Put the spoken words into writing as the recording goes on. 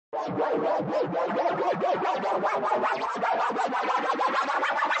Shout out to the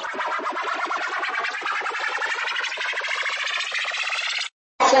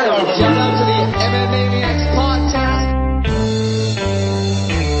MMAniacs podcast.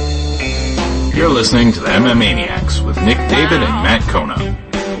 You're listening to the MMAniacs with Nick David and Matt Kona.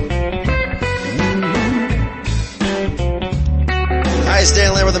 Hi, it's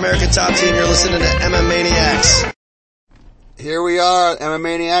Dan Lamb with American Top Team. You're listening to MMAniacs. Here we are,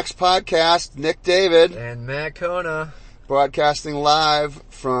 MMAniacs podcast. Nick David. And Matt Kona. Broadcasting live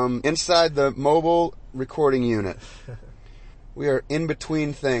from inside the mobile recording unit. We are in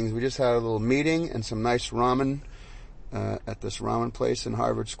between things. We just had a little meeting and some nice ramen at this ramen place in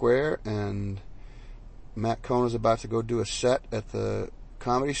Harvard Square, and Matt Kona's about to go do a set at the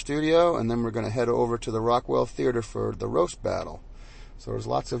Comedy Studio, and then we're going to head over to the Rockwell Theater for the roast battle. So there's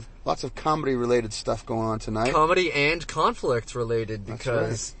lots of comedy related stuff going on tonight. Comedy and conflict related,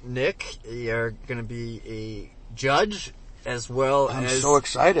 because right. Nick, you're going to be a judge as well I'm as so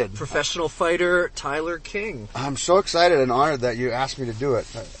excited. Professional fighter Tyler King. I'm so excited and honored that you asked me to do it.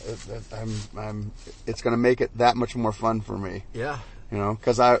 It's going to make it that much more fun for me. Yeah. You know,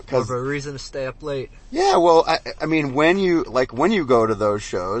 because a reason to stay up late. Yeah, well, I mean, when you go to those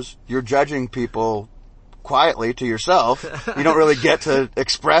shows, you're judging people quietly to yourself. You don't really get to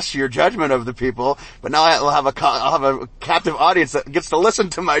express your judgment of the people, but now I'll have a captive audience that gets to listen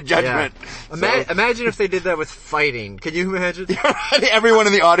to my judgment. Yeah. Imagine if they did that with fighting. Can you imagine? Everyone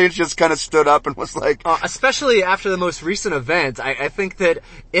in the audience just kind of stood up and was like... especially after the most recent event, I think that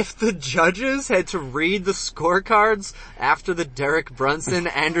if the judges had to read the scorecards after the Derek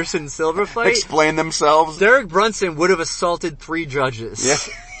Brunson-Anderson Silva fight... Explain themselves. Derek Brunson would have assaulted 3 judges. Yeah.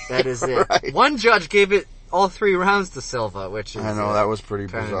 That is it. Right. One judge gave it all 3 rounds to Silva, which is... I know, that was pretty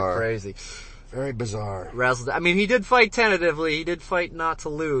kind bizarre. of crazy. Very bizarre. I mean, he did fight tentatively. He did fight not to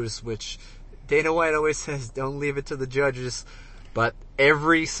lose, which Dana White always says, don't leave it to the judges. But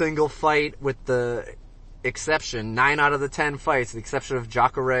every single fight, with the exception, 9 out of the 10 fights, with the exception of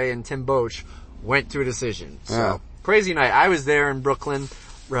Jacare and Tim Boetsch, went to a decision. Yeah. So, crazy night. I was there in Brooklyn,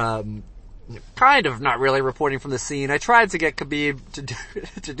 kind of not really reporting from the scene. I tried to get Khabib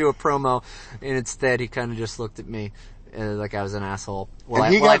to do a promo, and instead he kind of just looked at me like I was an asshole.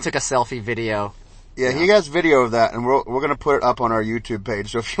 I took a selfie video. Yeah, he has video of that, and we're going to put it up on our YouTube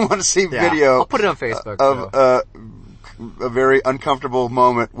page. So if you want to see video, I'll put it on Facebook of a very uncomfortable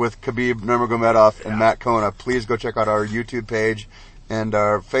moment with Khabib Nurmagomedov and Matt Kona, please go check out our YouTube page and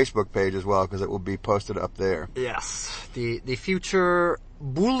our Facebook page as well, because it will be posted up there. Yes, the future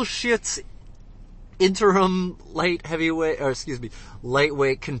bullshit interim lightweight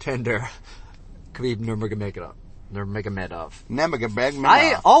contender, Khabib Nurmagomedov.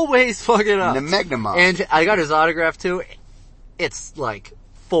 I always fuck it up. Nurmagomedov. And I got his autograph too. It's like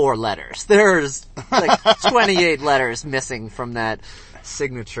 4 letters. There's like 28 letters missing from that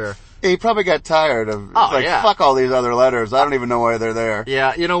signature. He probably got tired of, fuck all these other letters. I don't even know why they're there.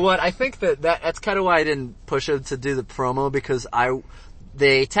 Yeah, you know what? I think that's kind of why I didn't push him to do the promo, because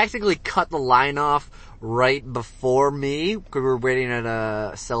they technically cut the line off right before me, because we were waiting at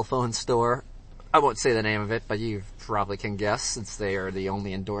a cell phone store. I won't say the name of it, but you probably can guess, since they are the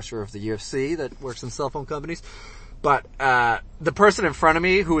only endorser of the UFC that works in cell phone companies. But the person in front of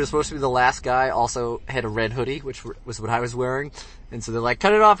me, who was supposed to be the last guy, also had a red hoodie, which was what I was wearing. And so they're like,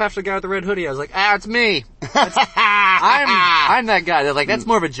 cut it off after the guy with the red hoodie. I was like, it's me. I'm that guy. They're like, that's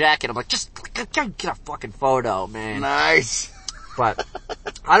more of a jacket. I'm like, just get a fucking photo, man. Nice. But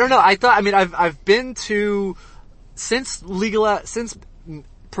I don't know. I've been to, since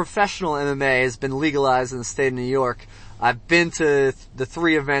professional MMA has been legalized in the state of New York, I've been to the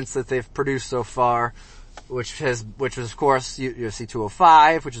 3 events that they've produced so far, which was of course UFC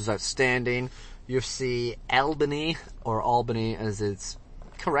 205, which is outstanding, UFC Albany, or Albany as it's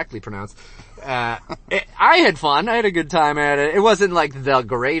correctly pronounced. I had fun. I had a good time at it. It wasn't like the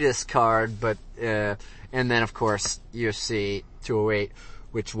greatest card, but and then of course UFC 208,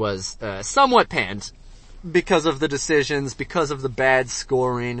 which was somewhat panned because of the decisions, because of the bad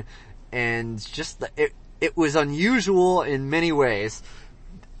scoring, and just it was unusual in many ways.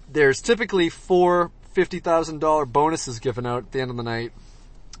 There's typically 4 $50,000 bonuses given out at the end of the night.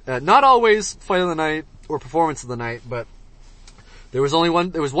 Not always fight of the night or performance of the night, but there was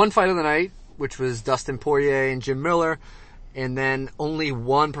one fight of the night, which was Dustin Poirier and Jim Miller, and then only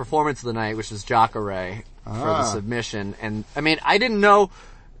one performance of the night, which was Jacare for the submission. And I mean, I didn't know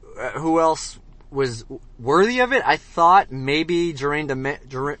who else was worthy of it. I thought maybe Jermaine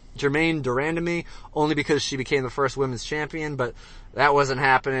Durandamy, only because she became the first women's champion, but that wasn't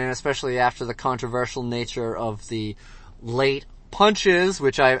happening, especially after the controversial nature of the late punches,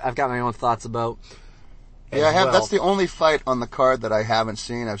 which I've got my own thoughts about. Yeah, I have. Well. That's the only fight on the card that I haven't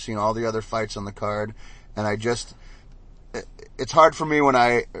seen. I've seen all the other fights on the card, and it's hard for me when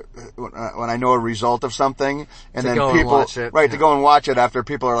I know a result of something, and then go people, and watch it. to go and watch it after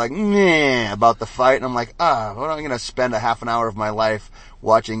people are like, meh, about the fight, and I'm like, what am I going to spend a half an hour of my life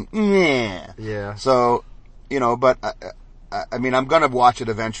watching, meh? Yeah. So, but I mean, I'm going to watch it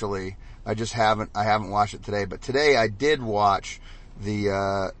eventually. I haven't watched it today, but today I did watch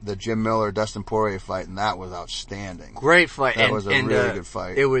the Jim Miller Dustin Poirier fight, and that was outstanding. Great fight. That was a really good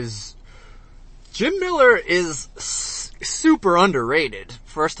fight. It was. Jim Miller is super underrated.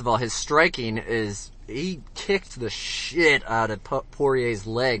 First of all, his striking he kicked the shit out of Poirier's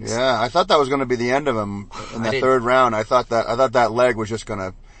legs. Yeah, I thought that was going to be the end of him in the third round. I thought that leg was just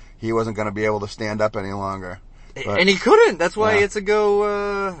he wasn't going to be able to stand up any longer. But, and he couldn't. That's why he had to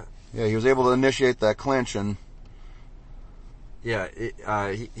go. Yeah, he was able to initiate that clinch and. Yeah,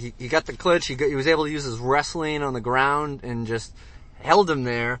 he got the clinch. He was able to use his wrestling on the ground and just held him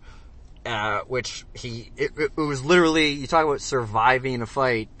there. Which it was literally, you talk about surviving a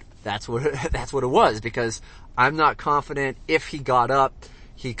fight. That's what it was, because I'm not confident if he got up,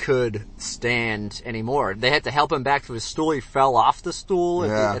 he could stand anymore. They had to help him back to his stool. He fell off the stool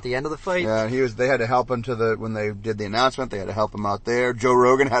at the end of the fight. Yeah, they had to help him when they did the announcement, they had to help him out there. Joe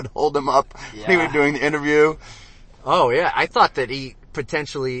Rogan had to hold him up when he was doing the interview. Oh yeah, I thought that he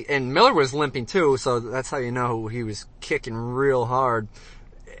potentially, and Miller was limping too, so that's how you know he was kicking real hard.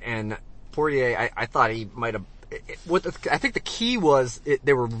 And Poirier, I thought he might have, I think the key was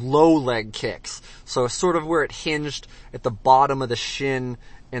they were low leg kicks. So sort of where it hinged at the bottom of the shin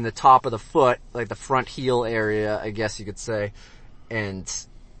and the top of the foot, like the front heel area, I guess you could say. And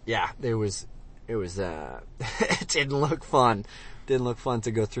yeah, it didn't look fun. Didn't look fun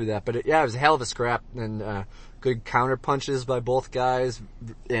to go through that. But it was a hell of a scrap, and good counter punches by both guys.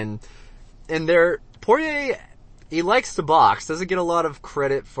 And Poirier, he likes to box, doesn't get a lot of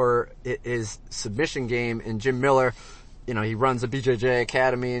credit for his submission game. And Jim Miller, he runs a BJJ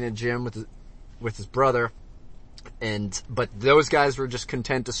academy in a gym with his brother. But those guys were just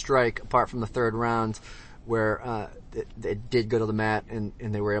content to strike, apart from the third round, where they did go to the mat and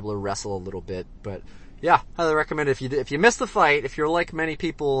they were able to wrestle a little bit. But yeah, highly recommend it. If you missed the fight, if you're like many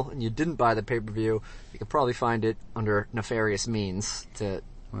people and you didn't buy the pay-per-view, you can probably find it under nefarious means to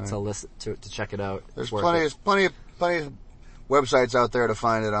listen to check it out. There's plenty of websites out there to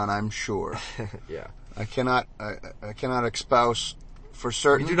find it on, I'm sure. Yeah. I cannot espouse for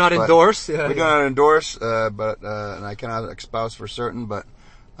certain. We do not endorse. We do not endorse, but and I cannot espouse for certain, but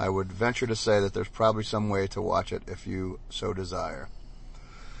I would venture to say that there's probably some way to watch it if you so desire.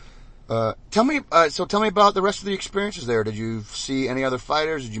 Tell me about the rest of the experiences there. Did you see any other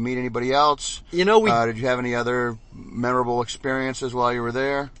fighters? Did you meet anybody else? Did you have any other memorable experiences while you were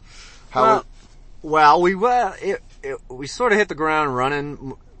there? We sort of hit the ground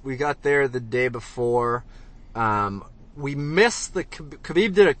running. We got there the day before. We missed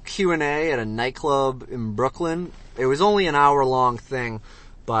Khabib did a Q&A at a nightclub in Brooklyn. It was only an hour-long thing,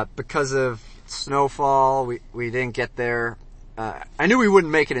 but because of snowfall, we didn't get there. I knew we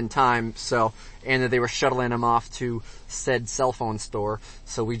wouldn't make it in time, and that they were shuttling him off to said cell phone store,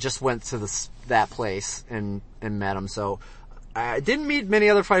 so we just went to that place and met him. So I didn't meet many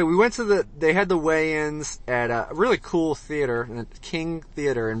other fighters. We went to they had the weigh-ins at a really cool theater, King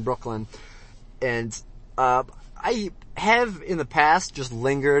Theater in Brooklyn, and I have in the past just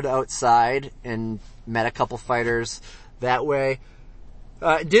lingered outside and met a couple fighters that way.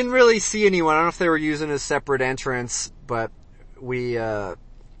 Didn't really see anyone. I don't know if they were using a separate entrance, but I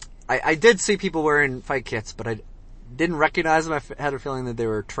did see people wearing fight kits, but I didn't recognize them. I had a feeling that they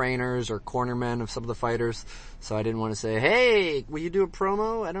were trainers or cornermen of some of the fighters, so I didn't want to say, "Hey, will you do a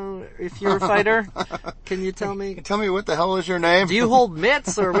promo? I don't know if you're a fighter. Can you tell me? Tell me what the hell is your name? Do you hold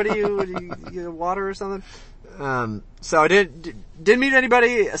mitts or what do you water or something?" So I didn't meet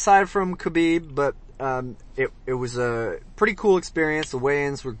anybody aside from Khabib, but it was a pretty cool experience. The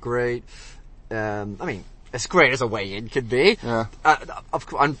weigh-ins were great. As great as a weigh-in could be. Yeah.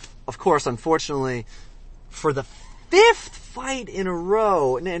 Of course, unfortunately, for the 5th fight in a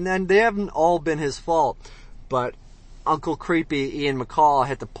row, and they haven't all been his fault, but Uncle Creepy Ian McCall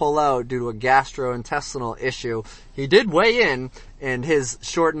had to pull out due to a gastrointestinal issue. He did weigh in, and his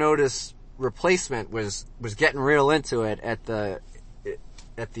short notice replacement was getting real into it at the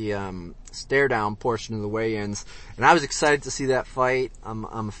stare down portion of the weigh-ins, and I was excited to see that fight. I'm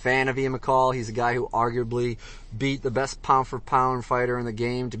a fan of Ian McCall. He's a guy who arguably beat the best pound for pound fighter in the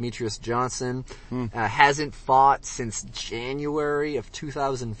game, Demetrius Johnson. Hasn't fought since January of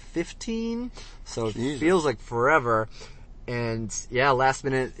 2015, so it feels like forever. And yeah, last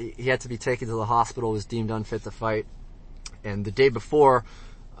minute he had to be taken to the hospital, was deemed unfit to fight. And the day before,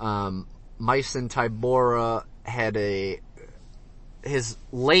 Myson Tybura had his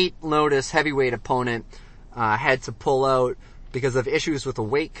late notice heavyweight opponent had to pull out because of issues with the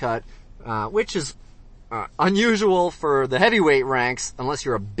weight cut, which is unusual for the heavyweight ranks unless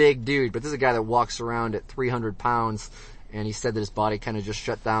you're a big dude. But this is a guy that walks around at 300 pounds, and he said that his body kind of just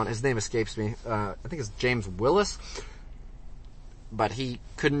shut down. His name escapes me. I think it's James Willis. But he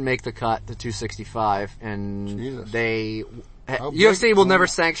couldn't make the cut to 265, and UFC will never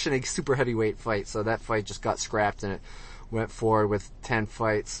sanction a super heavyweight fight, so that fight just got scrapped and it went forward with 10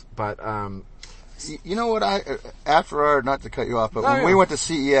 fights. But you know what? Not to cut you off, but when we went to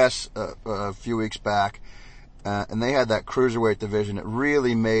CES a few weeks back, and they had that cruiserweight division, it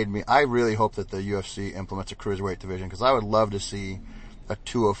really made me. I really hope that the UFC implements a cruiserweight division, because I would love to see a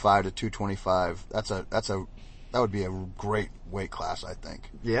 205 to 225. That would be a great weight class, I think.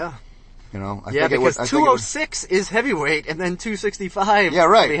 Yeah. You know, because 206 is heavyweight, and then 265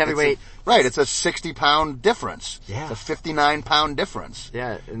 right. Be heavyweight. It's a 60-pound difference. Yeah. It's a 59-pound difference.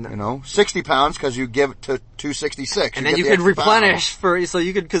 Yeah. 60 pounds because you give it to 266. And then you can replenish so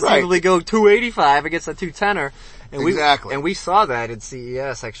you could conceivably go 285 against a 210er. And exactly. We saw that at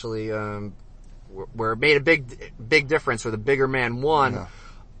CES, actually, where it made a big difference where the bigger man won. Yeah.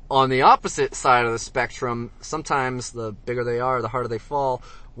 On the opposite side of the spectrum, sometimes the bigger they are, the harder they fall.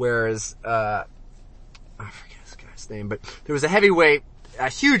 Whereas, I forget this guy's name, but there was a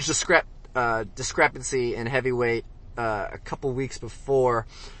huge discrepancy in heavyweight, a couple weeks before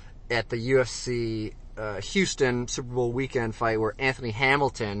at the UFC, Houston Super Bowl weekend fight where Anthony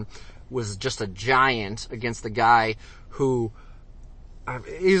Hamilton was just a giant against the guy who,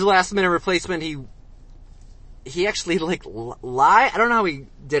 he's a last minute replacement. He actually lied. I don't know how he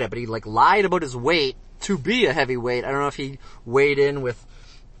did it, but he lied about his weight to be a heavyweight. I don't know if he weighed in with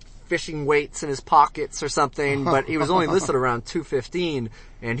fishing weights in his pockets or something, but he was only listed around 215,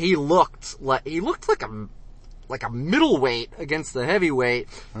 and he looked like a middleweight against the heavyweight,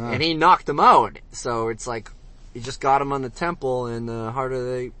 and he knocked him out. So it's like he just got him on the temple, and the harder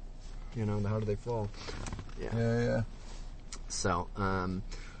they fall. Yeah. So,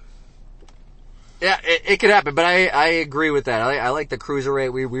 yeah, it could happen, but I agree with that. I like the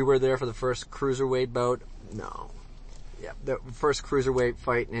cruiserweight. We were there for the first cruiserweight bout. The first cruiserweight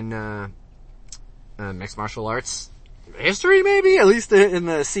fight in mixed martial arts history, maybe, at least in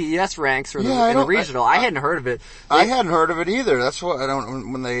the CES ranks or in the regional. I hadn't heard of it. I hadn't heard of it either. That's what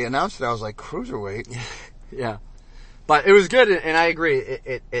when they announced it, I was like, cruiserweight. Yeah, but it was good, and I agree.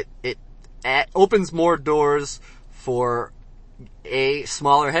 It opens more doors for A,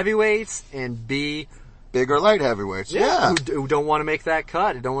 smaller heavyweights, and B, bigger light heavyweights. Yeah. Who don't want to make that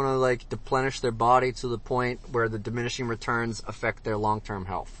cut. Who don't want to deplenish their body to the point where the diminishing returns affect their long-term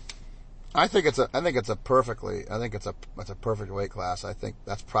health. I think it's a perfect weight class. I think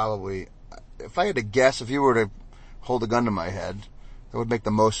that's probably, if I had to guess, if you were to hold a gun to my head, that would make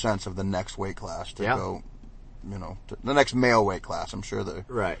the most sense of the next weight class to go, to the next male weight class. I'm sure that,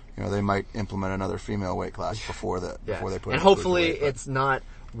 right. They might implement another female weight class before they put. And hopefully it's not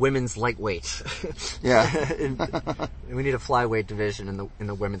women's lightweight. Yeah. We need a flyweight division in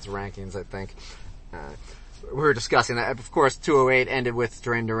the women's rankings, I think. We were discussing that. Of course, 208 ended with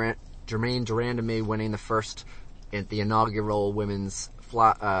Jermaine Durandamy winning the inaugural women's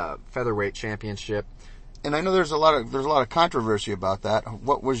featherweight championship. And I know there's a lot of controversy about that.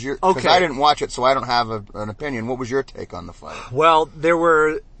 What was your? Because I didn't watch it, so I don't have an opinion. What was your take on the fight? Well, there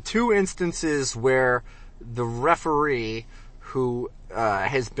were two instances where the referee, who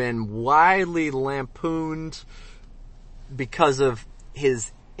has been widely lampooned because of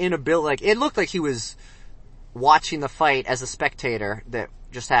his inability. It looked like he was watching the fight as a spectator that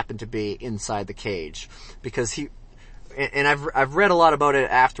just happened to be inside the cage, because he. And I've read a lot about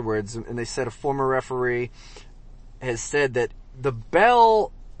it afterwards, and they said a former referee has said that the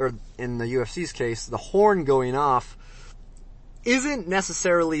bell, or in the UFC's case, the horn going off, isn't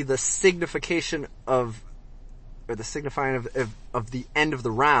necessarily the signification of the end of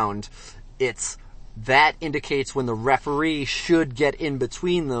the round. It's that indicates when the referee should get in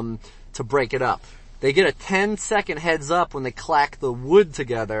between them to break it up. They get a 10-second heads up when they clack the wood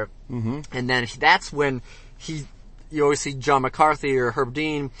together, and then that's when you always see John McCarthy or Herb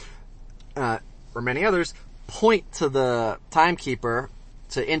Dean, or many others, point to the timekeeper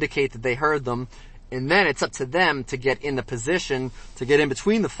to indicate that they heard them, and then it's up to them to get in the position to get in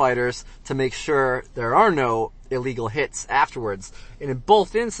between the fighters to make sure there are no illegal hits afterwards. And in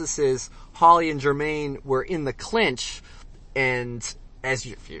both instances, Holly and Jermaine were in the clinch, and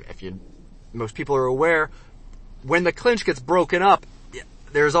most people are aware, when the clinch gets broken up,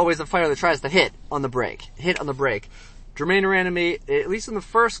 there's always a fighter that tries to hit on the break. Jermaine Durandamy, at least in the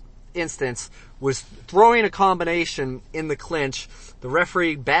first instance, was throwing a combination in the clinch. The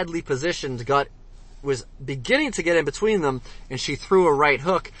referee, badly positioned, was beginning to get in between them, and she threw a right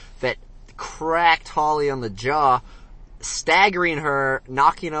hook that cracked Holly on the jaw, staggering her,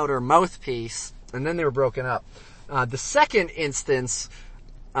 knocking out her mouthpiece, and then they were broken up. The second instance,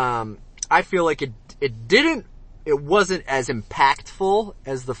 I feel like it wasn't as impactful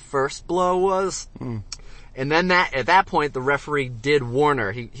as the first blow was. And then at that point, the referee did warn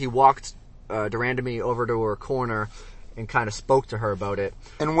her. He walked Durandamy over to her corner and kind of spoke to her about it.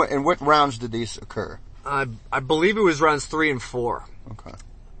 And what rounds did these occur? I believe it was rounds 3 and 4. Okay.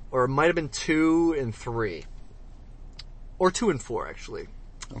 Or it might have been 2 and 3. Or 2 and 4, actually.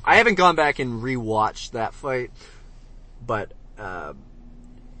 Okay. I haven't gone back and rewatched that fight, but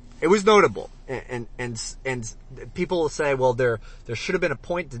it was notable. And people will say, well, there should have been a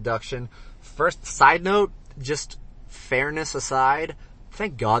point deduction. First, side note, just fairness aside,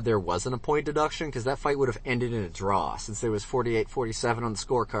 thank God there wasn't a point deduction, because that fight would have ended in a draw, since there was 48-47 on the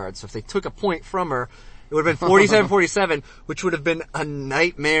scorecard. So if they took a point from her, it would have been 47-47, which would have been a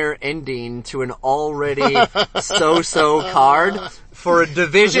nightmare ending to an already so-so card for a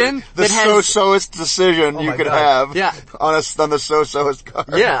division the so-soest decision you could have on the so-soest card.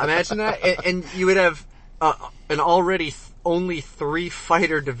 Yeah, imagine that. And you would have an already only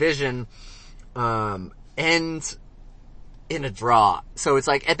 3-fighter division end in a draw. So it's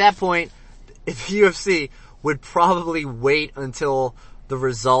like, at that point, if UFC would probably wait until the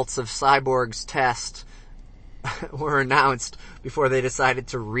results of Cyborg's test were announced before they decided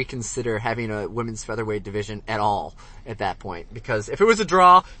to reconsider having a women's featherweight division at all at that point. Because if it was a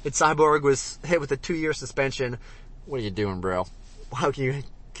draw and Cyborg was hit with a 2-year suspension, what are you doing, bro? How can you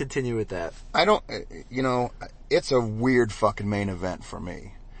continue with that? It's a weird fucking main event for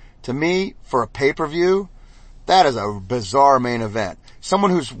me. To me, for a pay-per-view, that is a bizarre main event.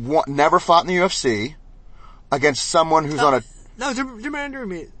 Someone who's never fought in the UFC against someone who's on a... No,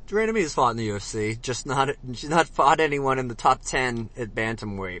 Durandamy has fought in the UFC, she's not fought anyone in the top 10 at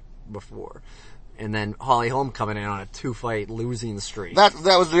bantamweight before. And then Holly Holm coming in on a 2-fight losing streak. That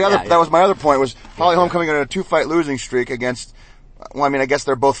was the other, that was my other point, was Holly Holm coming in on a 2-fight losing streak against, well, I mean, I guess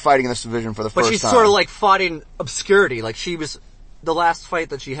they're both fighting in this division for the first time. But she's sort of like fought in obscurity. Like the last fight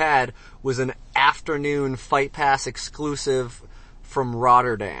that she had was an afternoon Fight Pass exclusive from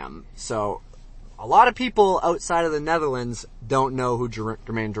Rotterdam. So, a lot of people outside of the Netherlands don't know who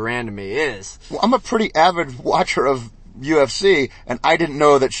Jermaine Durandamy is. Well, I'm a pretty avid watcher of UFC, and I didn't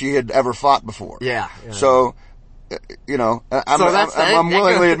know that she had ever fought before. Yeah. So, I'm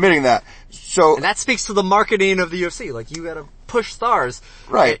willingly admitting that. So, and that speaks to the marketing of the UFC. Like, you gotta push stars.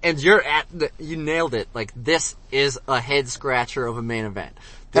 Right. And you nailed it. Like, this is a head scratcher of a main event.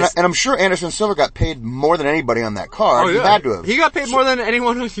 And I'm sure Anderson Silva got paid more than anybody on that card. Oh, yeah. He had to have. He got paid more than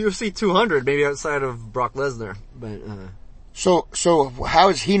anyone on UFC 200, maybe outside of Brock Lesnar. But, So how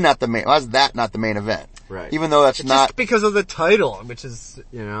is he not the main, how is that not the main event? Right. Even though that's not... Just because of the title, which is,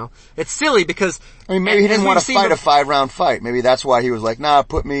 it's silly because... I mean, maybe he didn't want to fight a 5-round fight. Maybe that's why he was like, nah,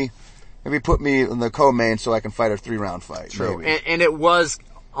 put me in the co-main so I can fight a 3-round fight. True. And it was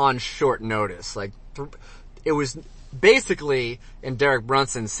on short notice. Like, it was basically, and Derek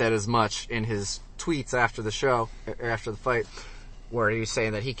Brunson said as much in his tweets after the fight, where he was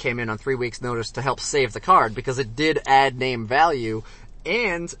saying that he came in on 3 weeks' notice to help save the card because it did add name value,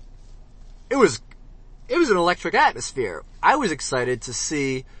 and it was an electric atmosphere. I was excited to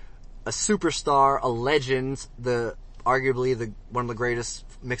see a superstar, a legend, arguably one of the greatest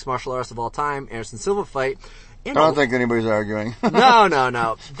mixed martial artists of all time, Anderson Silva fight. I don't think anybody's arguing.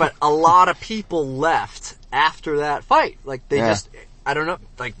 No. But a lot of people left after that fight. Like, I don't know,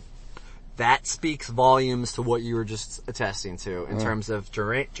 like, that speaks volumes to what you were just attesting to in terms of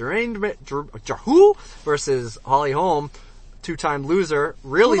who versus Holly Holm, 2-time loser.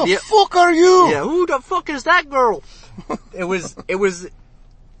 Really, who the fuck are you? Yeah, who the fuck is that girl? It was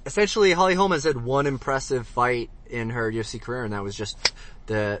essentially Holly Holm has had one impressive fight in her UFC career, and that was just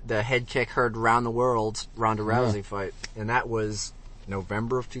the head kick heard around the world Ronda Rousey fight, and that was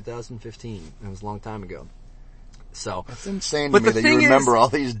November of 2015. That was a long time ago. So that's insane to me that you remember all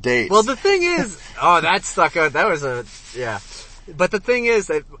these dates. Well, the thing is, that stuck out. That was But the thing is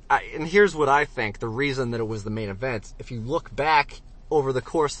that, and here's what I think, the reason that it was the main event. If you look back over the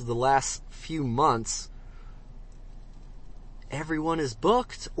course of the last few months, everyone is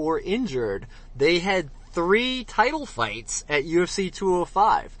booked or injured. They had 3 title fights at UFC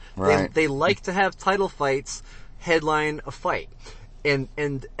 205. Right. They like to have title fights headline a fight. And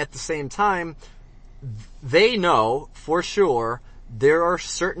at the same time, they know for sure there are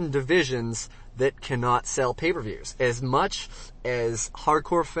certain divisions that cannot sell pay-per-views. As much as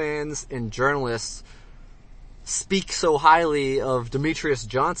hardcore fans and journalists speak so highly of Demetrius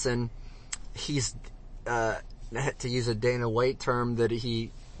Johnson, he's, to use a Dana White term that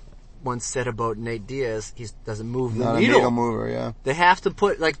he once said about Nate Diaz, he doesn't move the Not needle. a needle mover, yeah. They have to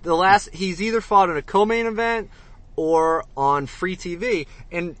put, like, he's either fought in a co-main event or on free TV.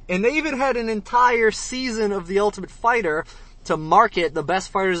 And they even had an entire season of The Ultimate Fighter to market the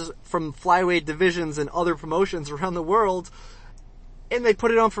best fighters from flyweight divisions and other promotions around the world. And they put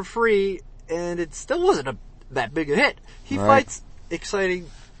it on for free, and it still wasn't that big a hit. He fights exciting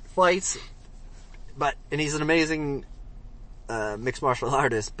fights, and he's an amazing mixed martial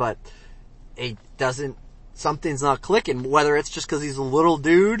artist, but something's not clicking, whether it's just because he's a little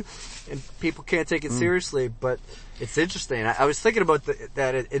dude and people can't take it seriously, but it's interesting. I was thinking about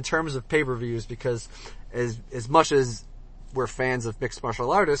that in terms of pay-per-views, because as much as we're fans of mixed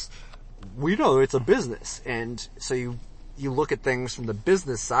martial artists, we know it's a business, and so you look at things from the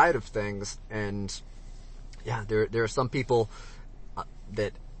business side of things, and yeah, there are some people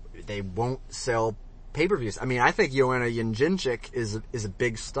that they won't sell pay-per-views. I mean, I think Joanna Jędrzejczyk is a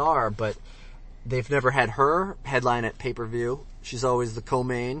big star, but they've never had her headline at pay-per-view. She's always the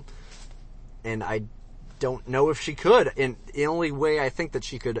co-main, and I don't know if she could. And the only way I think that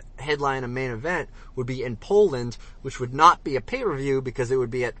she could headline a main event would be in Poland, which would not be a pay-per-view because it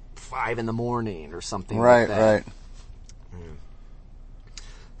would be at 5 a.m. or something like that. Right.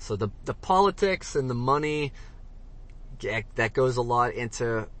 So the politics and the money, that goes a lot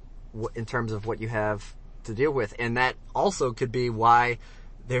into in terms of what you have to deal with. And that also could be why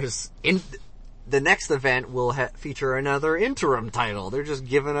the next event will feature another interim title. They're just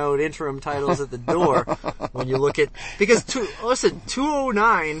giving out interim titles at the door when you look at, because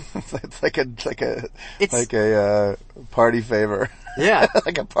 209. It's like a party favor. Yeah.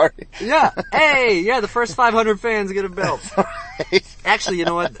 Like a party. Yeah. Hey, the first 500 fans get a belt. Right. Actually, you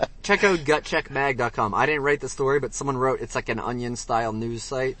know what? Check out gutcheckmag.com. I didn't write the story, but someone wrote, it's like an Onion style news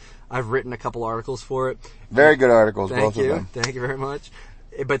site. I've written a couple articles for it. Very good articles, both of them. Thank you very much.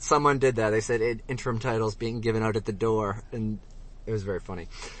 But someone did that. They said interim titles being given out at the door, and it was very funny.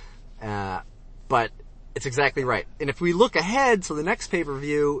 But it's exactly right. And if we look ahead to the next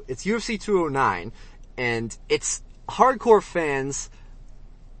pay-per-view, it's UFC 209, and it's hardcore fans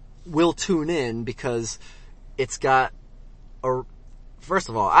will tune in because it's got first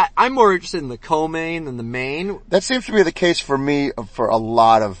of all, I'm more interested in the co-main than the main. That seems to be the case for me for a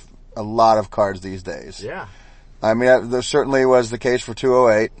lot of cards these days. Yeah. I mean, there certainly was the case for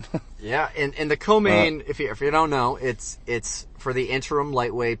 208. Yeah, and the co-main, if you don't know, it's for the interim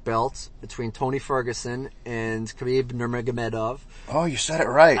lightweight belt between Tony Ferguson and Khabib Nurmagomedov. Oh, you said it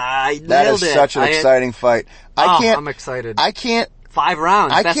right. I nailed it. That is such an exciting fight. I'm excited. 5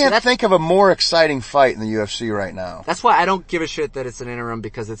 rounds. I can't think of a more exciting fight in the UFC right now. That's why I don't give a shit that it's an interim,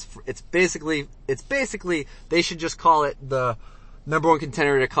 because it's basically they should just call it the number one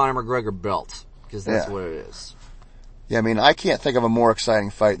contender to Conor McGregor belt, because that's what it is. Yeah, I mean, I can't think of a more exciting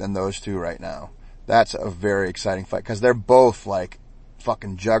fight than those two right now. That's a very exciting fight, because they're both like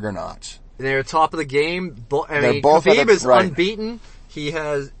fucking juggernauts. They're top of the game. Khabib is unbeaten. He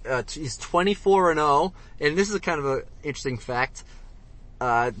has he's 24-0, and this is a kind of an interesting fact.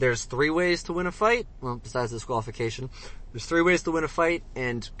 There's 3 ways to win a fight. Well, besides disqualification, there's 3 ways to win a fight,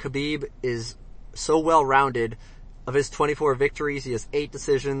 and Khabib is so well-rounded. Of his 24 victories, he has 8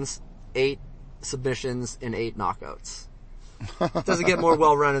 decisions, 8 submissions, and 8 knockouts. Doesn't get more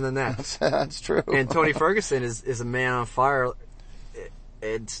well-rounded than that. That's true. And Tony Ferguson is a man on fire.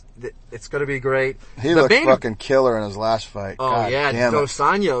 It's going to be great. He looked fucking killer in his last fight. Oh, God damn Dos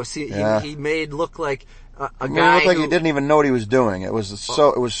Anjos. He made look like a guy. He looked like he didn't even know what he was doing. It was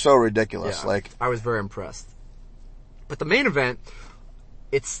so ridiculous. Yeah, I was very impressed. But the main event,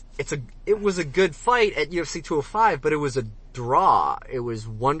 it was a good fight at UFC 205, but it was a draw. It was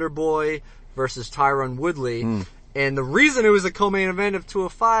Wonderboy versus Tyron Woodley. And the reason it was a co-main event of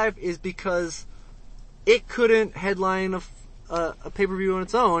 205 is because it couldn't headline a pay-per-view on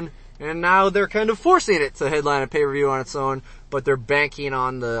its own, and now they're kind of forcing it to headline a pay-per-view on its own, but they're banking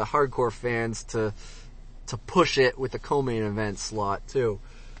on the hardcore fans to push it with the co-main event slot too.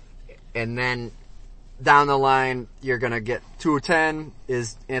 And then down the line, you're gonna get 210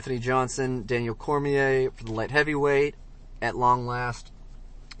 is Anthony Johnson, Daniel Cormier for the light heavyweight at long last.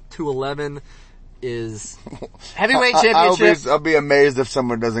 211 is heavyweight championship. I'll be amazed if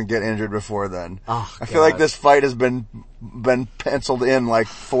someone doesn't get injured before then. Oh, I feel like this fight has been penciled in like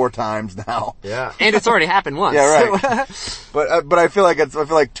 4 times now. Yeah, and it's already happened once. Yeah, right. But I feel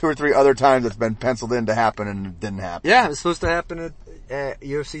like 2 or 3 other times it's been penciled in to happen and it didn't happen. Yeah, it was supposed to happen at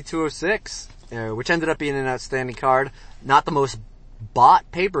UFC 206, which ended up being an outstanding card. Not the most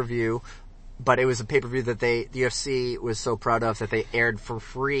bought pay-per-view, but it was a pay-per-view that the UFC was so proud of that they aired for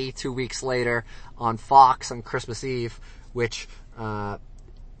free 2 weeks later on Fox on Christmas Eve, which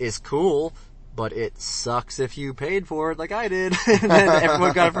is cool, but it sucks if you paid for it like I did, and then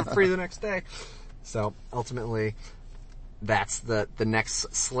everyone got it for free the next day. So ultimately, that's the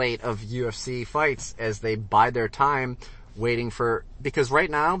next slate of UFC fights as they bide their time waiting for, because right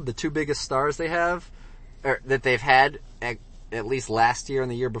now the 2 biggest stars they have, or that they've had at least last year and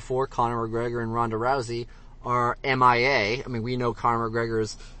the year before, Conor McGregor and Ronda Rousey, are MIA. I mean, we know Conor McGregor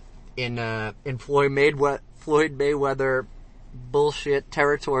is in Floyd Mayweather bullshit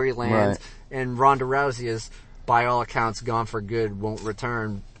territory land, right. And Ronda Rousey is, by all accounts, gone for good, won't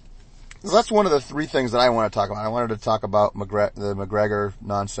return. Well, that's one of the 3 things that I want to talk about. I wanted to talk about the McGregor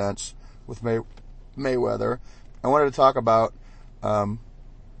nonsense with Mayweather. I wanted to talk about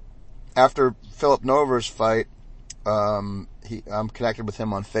after Philip Nover's fight. I'm connected with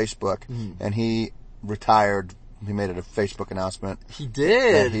him on Facebook, and he retired. He made a Facebook announcement. He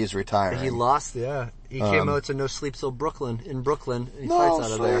did. That he's retiring. He lost, yeah. He came out to No Sleep Till Brooklyn, in Brooklyn, and he no fights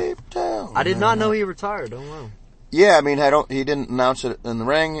out of there. sleep till I did not know he retired. Oh wow. Yeah, I mean, he didn't announce it in the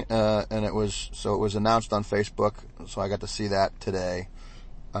ring, and it was announced on Facebook, so I got to see that today.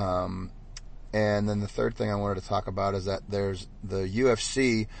 And then the third thing I wanted to talk about is that there's the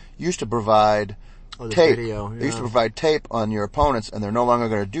UFC used to provide tape. Video, yeah. They used to provide tape on your opponents, and they're no longer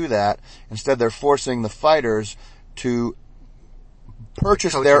going to do that. Instead, they're forcing the fighters to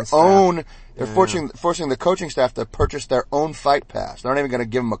purchase their own. They're forcing the coaching staff to purchase their own fight pass. They're not even going to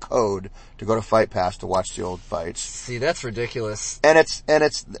give them a code to go to Fight Pass to watch the old fights. See, that's ridiculous. And another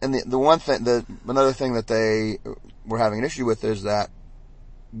thing that they were having an issue with is that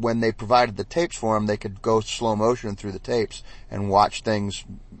when they provided the tapes for them, they could go slow motion through the tapes and watch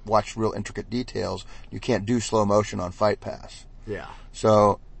real intricate details. You can't do slow motion on Fight Pass. Yeah.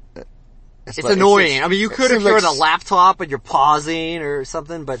 So it's annoying. I mean, you could if you're on a laptop and you're pausing or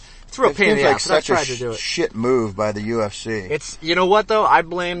something, but it's a real pain in the ass. I tried to do it. Shit move by the UFC. It's, you know what though? I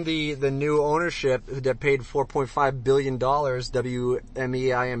blame the new ownership that paid $4.5 billion, WMEIMG,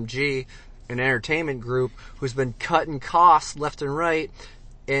 an entertainment group, who's been cutting costs left and right.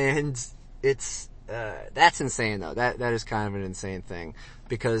 And it's, that's insane though. That is kind of an insane thing.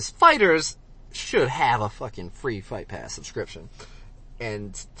 Because fighters should have a fucking free Fight Pass subscription.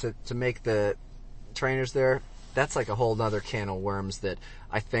 And to make the trainers there, that's like a whole other can of worms that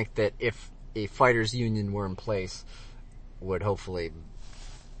I think that if a fighters union were in place, would hopefully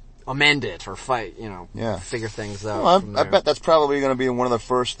amend it or figure things out. Well, I bet that's probably going to be one of the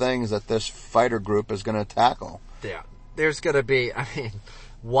first things that this fighter group is going to tackle. Yeah. There's going to be,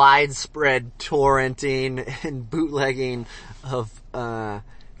 widespread torrenting and bootlegging of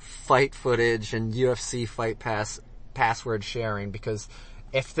fight footage and UFC Fight Pass password sharing, because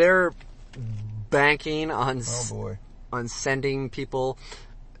if they're banking on sending people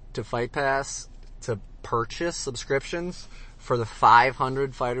to Fight Pass to purchase subscriptions for the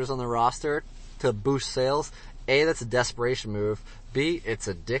 500 fighters on the roster to boost sales, A, that's a desperation move, B, it's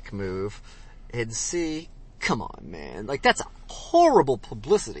a dick move, and C, come on, man. Like, that's a horrible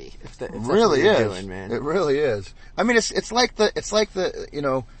publicity. If that's really what you're is. Doing, man. It really is. I mean, it's like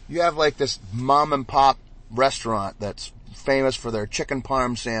the, you have like this mom and pop restaurant that's famous for their chicken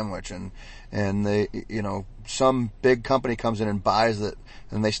parm sandwich, and they, some big company comes in and buys it,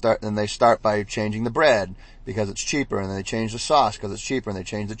 and they start by changing the bread because it's cheaper, and then they change the sauce because it's cheaper, and they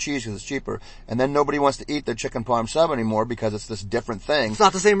change the cheese because it's cheaper, and then nobody wants to eat their chicken parm sub anymore because it's this different thing. It's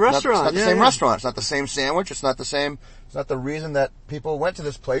not the same restaurant. It's not the same restaurant. It's not the same sandwich. It's not the reason that people went to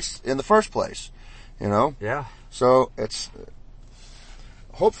this place in the first place. Yeah. So it's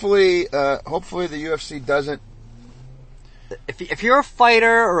hopefully the UFC doesn't. If you're a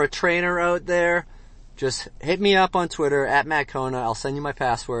fighter or a trainer out there, just hit me up on Twitter at Matt Kona. I'll send you my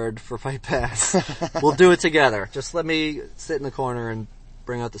password for Fight Pass. We'll do it together. Just let me sit in the corner and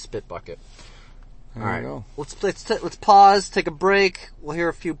bring out the spit bucket. All right, let's pause, take a break. We'll hear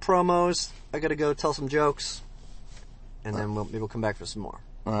a few promos. I gotta go tell some jokes, and then maybe we'll come back for some more.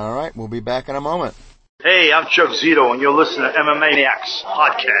 All right, we'll be back in a moment. Hey, I'm Chuck Zito, and you're listening to MMAniacs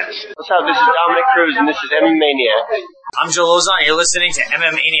podcast. What's up? This is Dominic Cruz, and this is MMAniacs. I'm Joel Ozon, and you're listening to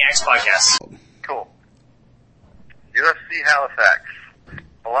MMAniacs podcast. Cool. UFC Halifax.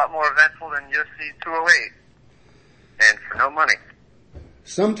 a lot more eventful than UFC 208, and for no money.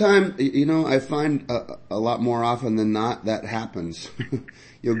 Sometimes, I find a lot more often than not that happens.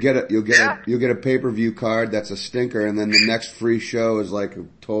 You'll get a pay-per-view card that's a stinker, and then the next free show is like a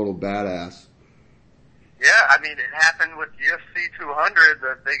total badass. Yeah, I mean, it happened with UFC 200,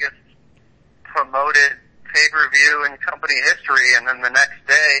 the biggest promoted pay-per-view in company history, and then the next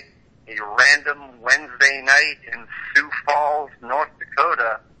day, a random Wednesday night in Sioux Falls, North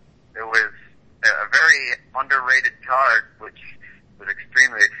Dakota, it was a very underrated card, which was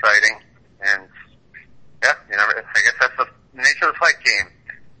extremely exciting. And yeah, I guess that's the nature of the fight game.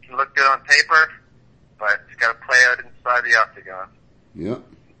 It can look good on paper, but it's got to play out inside the octagon. Yep.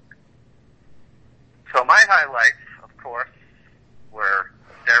 So my highlights, of course, were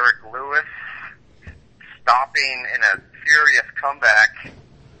Derek Lewis stopping in a furious comeback,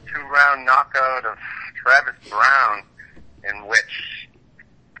 2-round knockout of Travis Brown, in which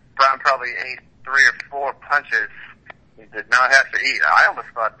Brown probably ate 3 or 4 punches he did not have to eat. I almost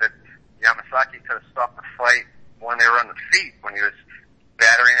thought that Yamasaki could have stopped the fight when they were on the feet, when he was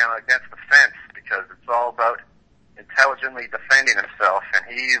battering him against the fence, because it's all about intelligently defending himself, and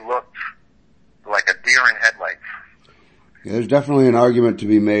he looked like a deer in headlights. Yeah, there's definitely an argument to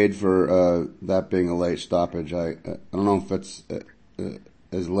be made for that being a late stoppage. I don't know if it's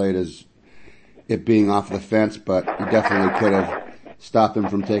as late as it being off the fence, but he definitely could have stopped him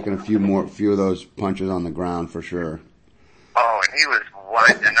from taking a few of those punches on the ground for sure. Oh, and he was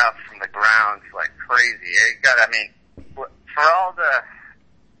winding up from the ground like crazy. For all the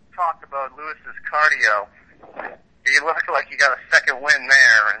talk about Lewis's cardio, he looked like he got a second win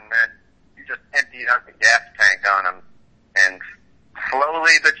there, and then he just emptied out the gas tank on him. And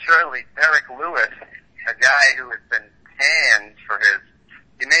slowly but surely, Derek Lewis, a guy who has been panned for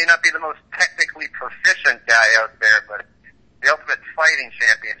he may not be the most technically proficient guy out there, but the Ultimate Fighting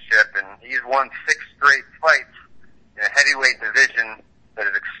Championship, and he's won 6 straight fights in a heavyweight division that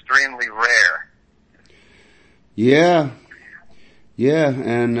is extremely rare. Yeah,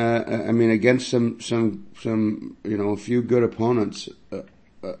 and against some a few good opponents,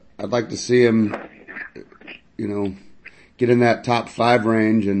 I'd like to see him, get in that top 5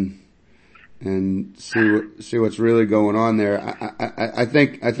 range and see what's really going on there. I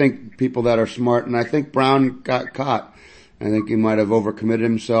think people that are smart, and I think Brown got caught. I think he might have overcommitted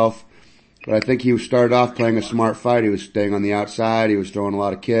himself, but I think he started off playing a smart fight. He was staying on the outside. He was throwing a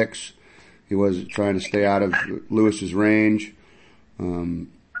lot of kicks. He was trying to stay out of Lewis's range. Kind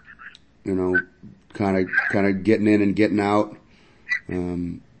of getting in and getting out.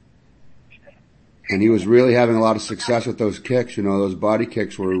 And he was really having a lot of success with those kicks. Those body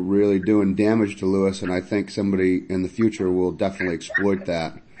kicks were really doing damage to Lewis, and I think somebody in the future will definitely exploit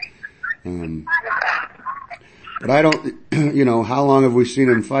that. But I don't, how long have we seen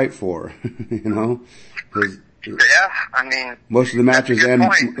him fight for? Most of the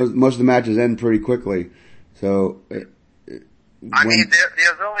matches end pretty quickly. So, there's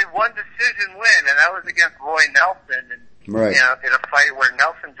only one decision win, and that was against Roy Nelson, and right. In a fight where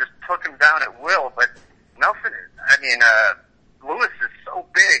Nelson just took him down at will. But Lewis is so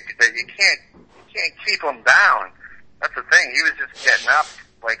big that you can't keep him down. That's the thing. He was just getting up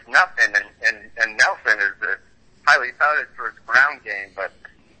like nothing, and Nelson is highly touted for his ground game, but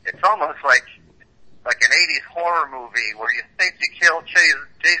it's almost like an 80s horror movie where you think you killed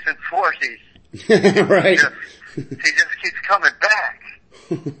Jason Voorhees. Right. He just keeps coming back.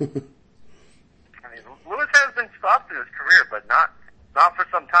 Lewis has been stopped in his career, but not for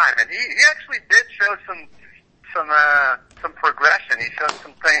some time. And he actually did show some progression. He showed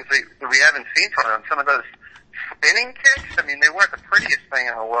some things that we haven't seen from him. Some of those spinning kicks, they weren't the prettiest thing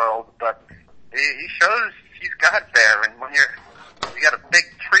in the world, but he shows he's got it there. And when you got a big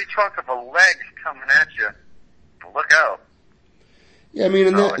tree trunk of a leg coming at you, look out. Yeah,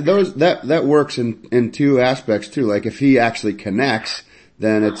 that works in 2 aspects too. Like if he actually connects,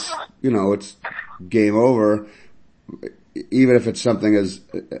 then it's game over. Even if it's something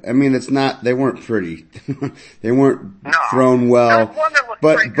they weren't pretty. They weren't thrown well.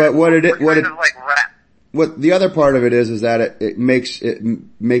 But what the other part of it is that it makes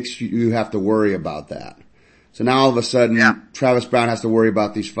you have to worry about that. So now all of a sudden, Travis Brown has to worry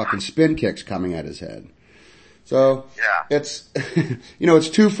about these fucking spin kicks coming at his head. So it's it's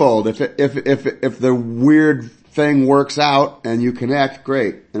twofold. If the weird thing works out and you connect,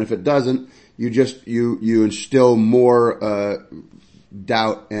 great. And if it doesn't, you instill more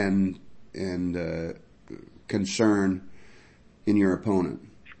doubt and concern in your opponent.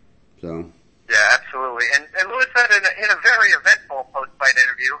 So yeah, absolutely. And Lewis said in a very eventful post-fight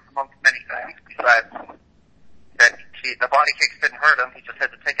interview, amongst many things, besides that he the body kicks didn't hurt him. He just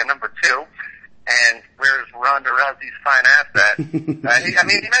had to take a number 2. And where's Ronda Rousey's fine ass at? He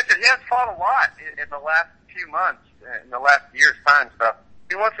mentioned he has fought a lot in the last few months, in the last year's time. So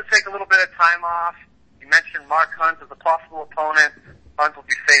he wants to take a little bit of time off. He mentioned Mark Hunt as a possible opponent. Hunt will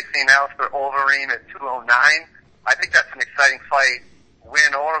be facing Alistair Overeem at 209. I think that's an exciting fight,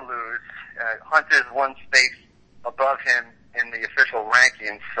 win or lose. Hunt is one space above him in the official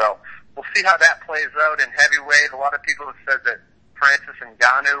rankings, so we'll see how that plays out in heavyweight. A lot of people have said that Francis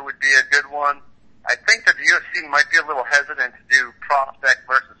Ngannou would be a good one. I think that the UFC might be a little hesitant to do prospect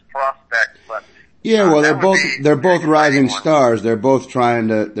versus prospect, but yeah, well, they're both rising stars. They're both trying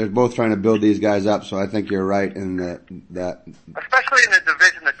to build these guys up. So I think you're right in that. Especially in a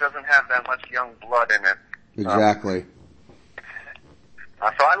division that doesn't have that much young blood in it. Exactly.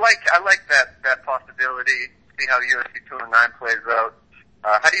 So I like that possibility. See how the UFC 209 plays out.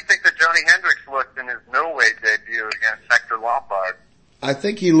 How do you think that Johnny Hendricks looked in his middleweight debut against Hector Lombard? I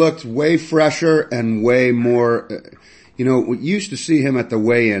think he looked way fresher and way more. We used to see him at the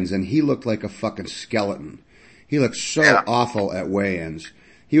weigh-ins, and he looked like a fucking skeleton. He looked so awful at weigh-ins.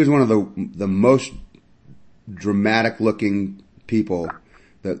 He was one of the most dramatic-looking people,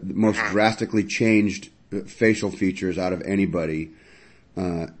 the most drastically changed facial features out of anybody.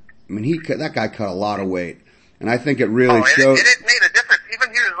 That guy cut a lot of weight, and I think it really showed. It made a difference.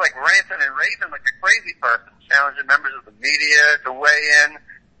 Even he was like ranting and raving like a crazy person, challenging members of the media to weigh in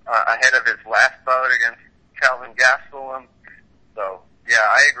ahead of his last bout against Calvin Gastelum. So, yeah,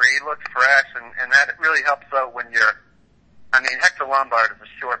 I agree. He looks fresh, and that really helps out when Hector Lombard is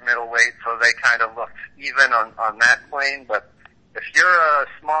a short middleweight, so they kind of look even on that plane. But if you're a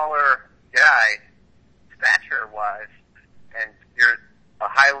smaller guy, stature-wise, and you're a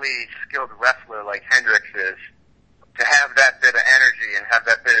highly skilled wrestler like Hendricks is, to have that bit of energy and have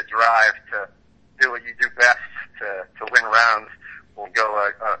that bit of drive to do what you do best to win rounds will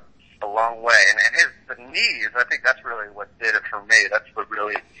go a long way. And the knees, I think that's really what did it for me. That's what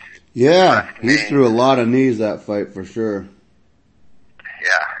really he threw a lot of knees that fight for sure.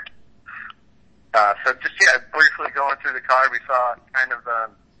 Yeah. So just briefly going through the card, we saw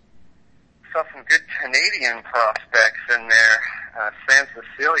some good Canadian prospects in there. Sam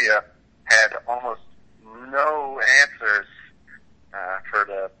Cecilia had almost no answers for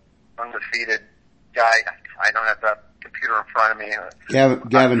the undefeated guy. I don't have the computer in front of me.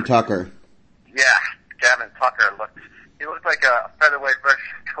 Gavin Tucker. Yeah, Gavin Tucker looked like a featherweight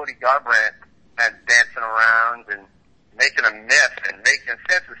version of Cody Garbrandt, and dancing around and making a miss and making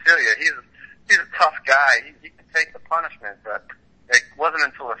Sam Cecilia. He's a tough guy. He can take the punishment, but it wasn't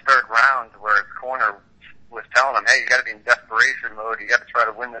until the third round where his corner was telling him, "Hey, you got to be in desperation mode. You got to try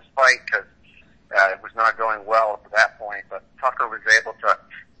to win this fight," because it was not going well up to that point. But Tucker was able to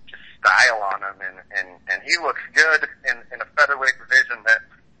just style on him, and he looks good in a featherweight division that,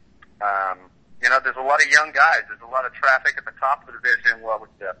 there's a lot of young guys. There's a lot of traffic at the top of the division. Well,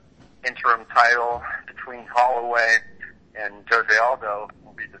 with the interim title between Holloway and Jose Aldo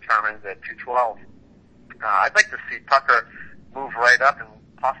will be determined at 212. I'd like to see Tucker move right up and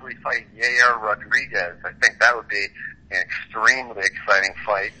possibly fight Yair Rodriguez. I think that would be an extremely exciting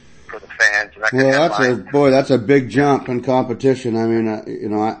fight for the fans. That's a big jump in competition. I mean,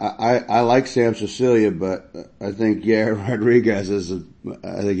 I like Sam Cecilia, but I think Yair Rodriguez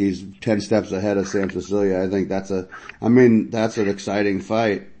I think he's 10 steps ahead of Sam Cecilia. I think that's an exciting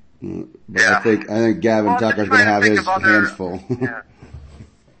fight. But I think Gavin Tucker's going to have his hands full. Yeah,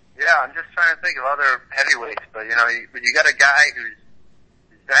 I'm just trying to think of other heavyweights, but you got a guy who's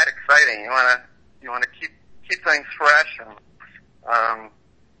that exciting. You wanna keep things fresh, and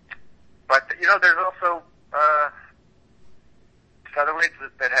but there's also featherweights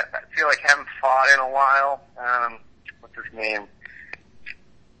that I feel like haven't fought in a while. What's his name?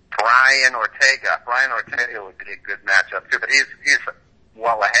 Brian Ortega. Brian Ortega would be a good matchup too, but he's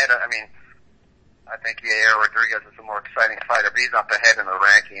well ahead. I think Yair Rodriguez is a more exciting fighter, but he's up ahead in the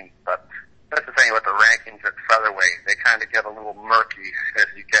rankings. But that's the thing with the rankings at featherweight; they kind of get a little murky as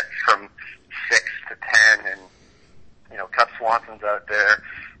you get from 6 to 10, and Cub Swanson's out there.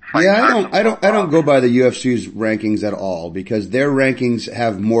 Yeah, I don't go by the UFC's rankings at all, because their rankings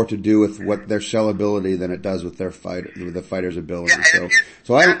have more to do with what their sellability than it does with the fighter's ability. Yeah,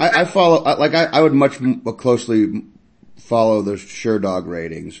 so I follow, I would much more closely follow the SureDog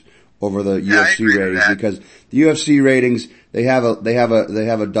ratings over the UFC ratings, because the UFC ratings, they have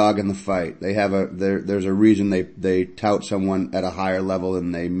a dog in the fight. There's a reason they tout someone at a higher level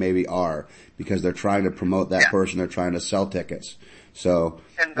than they maybe are, because they're trying to promote that person. They're trying to sell tickets. So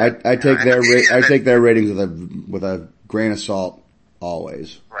I take their ratings with a grain of salt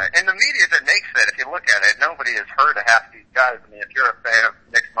always. Right. And the media that makes that, if you look at it, nobody has heard of half these guys. I mean, if you're a fan of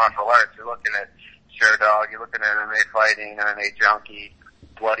mixed martial arts, you're looking at Sherdog, you're looking at MMA Fighting, MMA Junkie,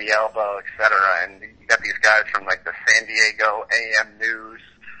 Bloody Elbow, etc. And you got these guys from like the San Diego AM News,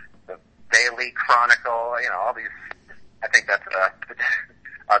 the Daily Chronicle, you know, all these. I think that's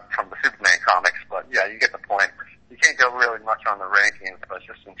from the Superman comics, but yeah, you get the point. You can't go really much on the rankings, but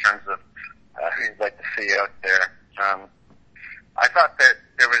just in terms of who you'd like to see out there. I thought that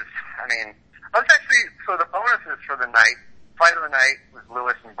there was, I was actually, so the bonuses for the night, fight of the night was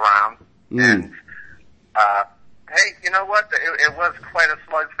Lewis and Brown. And, hey, you know what? It was quite a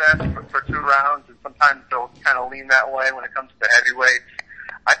slugfest for 2 rounds, and sometimes they'll kind of lean that way when it comes to heavyweights.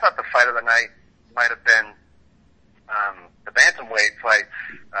 I thought the fight of the night might have been, the bantamweight fights,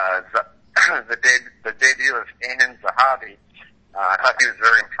 the debut of Anan Zahavi. I thought he was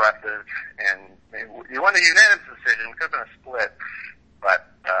very impressive, and he won a unanimous decision. Could have been a split, but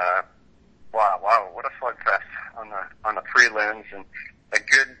wow, what a slugfest on the prelims, and a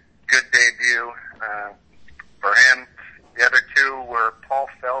good debut for him. The other 2 were Paul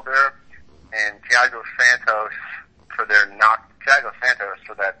Felder and Thiago Santos for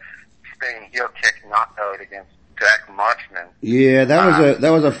that spinning heel kick knockout against Jack Marchman. Yeah,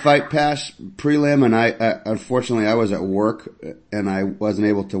 that was a Fight Pass prelim, and I unfortunately I was at work and I wasn't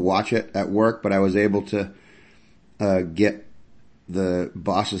able to watch it at work, but I was able to get the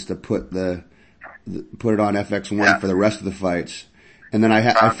bosses to put it on FX1 for the rest of the fights. And then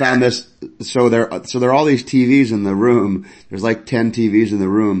I found this, so there are all these TVs in the room. There's like 10 TVs in the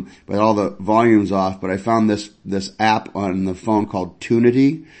room, but all the volume's off. But I found this app on the phone called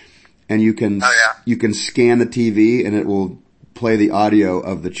Tunity, and you can scan the TV and it will play the audio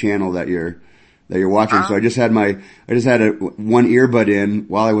of the channel that you're watching. So I just had one earbud in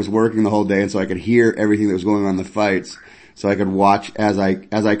while I was working the whole day, and so I could hear everything that was going on in the fights. So I could watch as I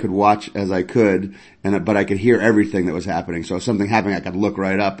could, but I could hear everything that was happening. So if something happened, I could look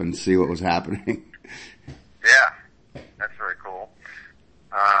right up and see what was happening. Yeah, that's very cool.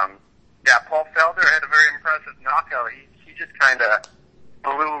 Paul Felder had a very impressive knockout. He just kind of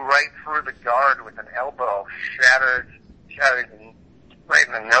blew right through the guard with an elbow, shattered right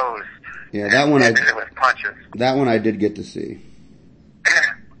in the nose. Yeah, that one ended it with punches. That one I did get to see.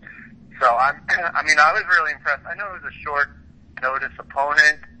 So I was really impressed. I know it was a short notice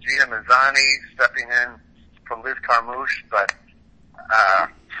opponent, Gina Mazzani stepping in from Liz Carmouche, but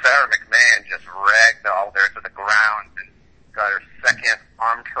Sarah McMahon just ragdolled her to the ground and got her second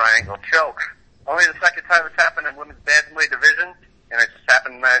arm triangle choke. Only the second time it's happened in women's bantamweight division, and it just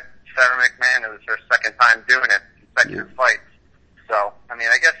happened that Sarah McMahon, it was her second time doing it, consecutive fights. So,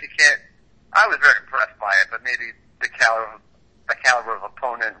 I guess you can't. I was very impressed by it, but maybe the caliber of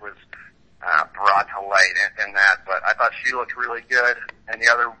opponent was brought to light in that, but I thought she looked really good. And the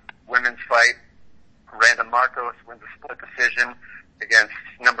other women's fight, Randa Marcos wins a split decision against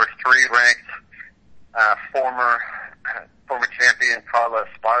number 3 ranked former champion Carla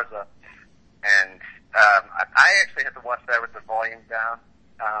Esparza. And I actually had to watch that with the volume down.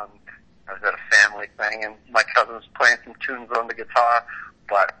 I was at a family thing, and my cousin was playing some tunes on the guitar.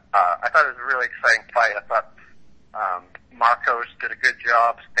 But I thought it was a really exciting fight. I thought Marcos did a good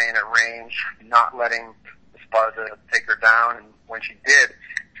job staying at range, not letting Esparza take her down, and when she did,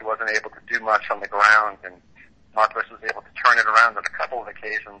 she wasn't able to do much on the ground, and Marcos was able to turn it around on a couple of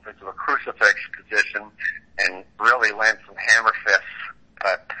occasions into a crucifix position and really land some hammer fists.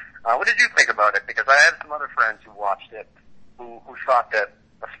 But what did you think about it? Because I had some other friends who watched it who thought that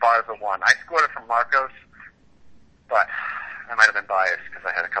Esparza won. I scored it from Marcos, but I might have been biased because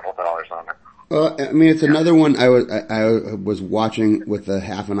I had a couple of dollars on it. Well, it's another one I was watching with a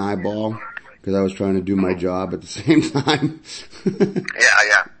half an eyeball because I was trying to do my job at the same time.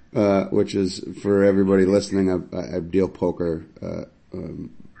 Yeah. Which is, for everybody listening, I deal poker.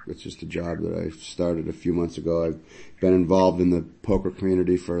 It's just a job that I started a few months ago. I've been involved in the poker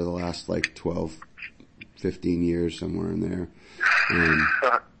community for the last 12, 15 years, somewhere in there.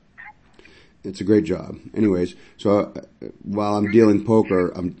 It's a great job. Anyways, so while I'm dealing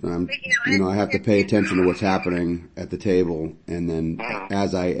poker, I have to pay attention to what's happening at the table, and then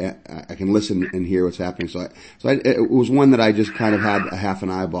as I can listen and hear what's happening. So it was one that I just kind of had a half an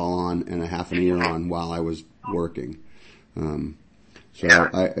eyeball on and a half an ear on while I was working.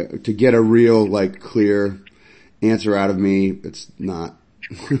 To get a real clear answer out of me, it's not.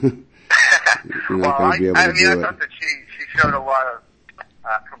 You're not going to be able to do it. I thought that she showed a lot of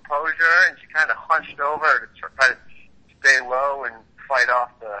composure, and she kind of hunched over to try to stay low and fight off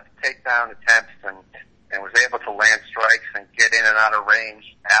the takedown attempts, and was able to land strikes and get in and out of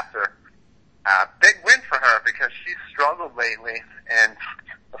range after. Big win for her because she's struggled lately, and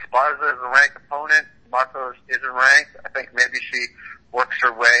Esparza is a ranked opponent, Marcos isn't ranked. I think maybe she works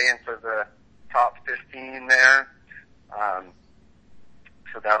her way into the top 15 there.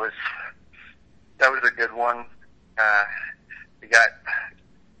 So that was a good one. We got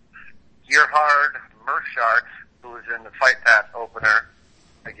Gerhard Merschart, who was in the Fight Pass opener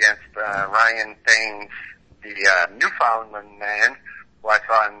against Ryan Thames, the Newfoundland man who I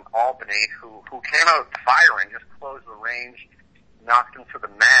saw in Albany, who came out firing, just closed the range, knocked him to the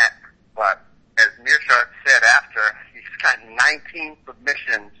mat. But as Merschart said after, he's got 19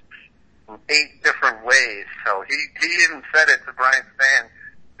 submissions from 8 different ways. So he even said it to Brian Spann.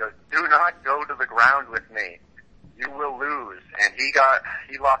 He goes, "Do not go to the ground with me. You will lose." And he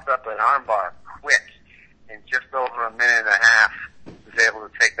locked up an armbar quick in just over a minute and a half. Was able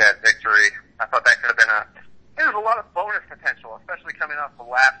to take that victory. I thought that could have been there was a lot of bonus potential, especially coming off the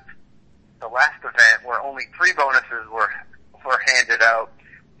last event where only 3 bonuses were handed out,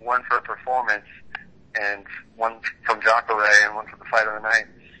 one for performance and one from Jacare and one for the fight of the night.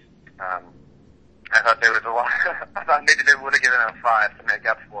 I thought there was a lot. I thought maybe they would have given him 5 to make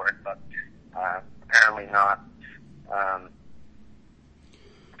up for it, but apparently not.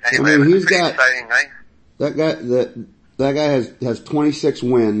 Anyway, I mean, it was he's a pretty got exciting night. That guy has 26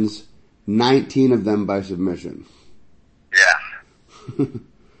 wins, 19 of them by submission. Yeah.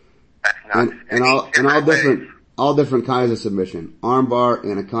 That's nuts. and all different kinds of submission. Armbar,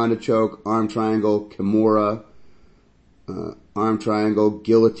 anaconda choke, arm triangle, kimura, arm triangle,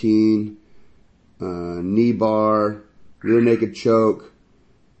 guillotine, knee bar, rear naked choke,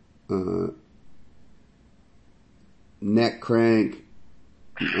 neck crank.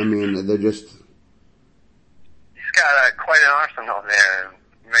 I mean, they're just... He's got quite an arsenal there and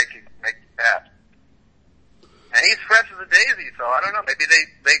make that. And he's fresh as a daisy, so I don't know. Maybe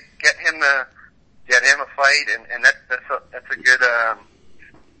they get him a fight, and that's a good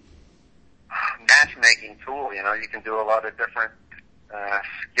matchmaking tool. You know, you can do a lot of different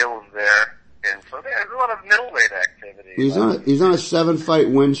skills there, and so there's a lot of middleweight activity. He's on a 7-fight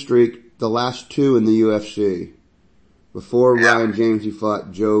win streak. The last 2 in the UFC. Before Ryan James, he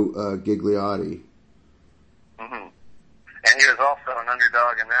fought Joe Gigliotti. Mm-hmm. And he was also an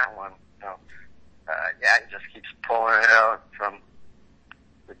underdog in that one. So, he just keeps pulling it out from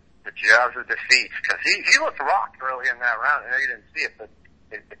the jaws of defeat. Because he looked rocked early in that round. I know you didn't see it, but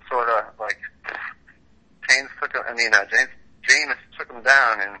it sort of like James took him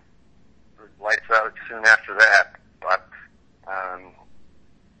down and it was lights out soon after that. But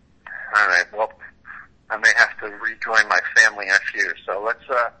all right, well, I may have to rejoin my family in a few. So let's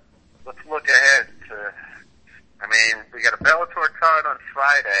look ahead to. I mean, we got a Bellator card on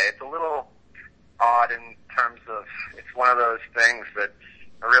Friday. It's a little odd in terms of it's one of those things that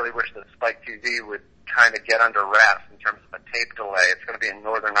I really wish that Spike TV would kind of get under wraps in terms of a tape delay. It's going to be in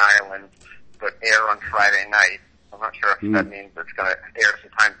Northern Ireland, but air on Friday night. I'm not sure if that means it's going to air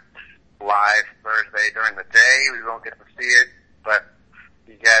sometime live Thursday during the day. We won't get to see it, but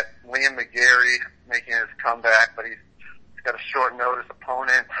you got Liam McGarry making his comeback, but he's got a short notice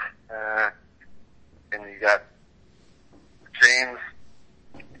opponent, and you got James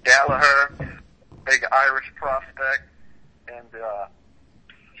Gallagher, big Irish prospect, and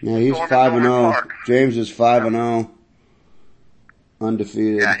yeah, he's 5-0. James is 5-0,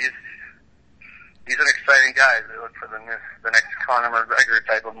 undefeated. Yeah, he's an exciting guy. They look for the next Conor McGregor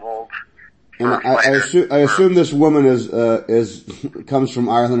type of mold. And I assume this woman comes from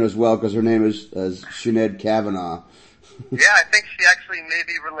Ireland as well, because her name is Sinead Kavanagh. Yeah, I think she actually may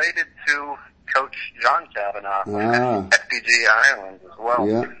be related to Coach John Kavanagh from FPG Ireland as well.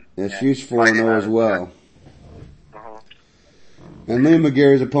 Yeah, she's 4-0 as well. And Liam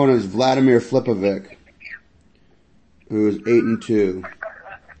McGarry's opponent is Vladimir Flipovic, who is 8-2.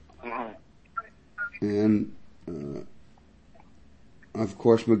 And of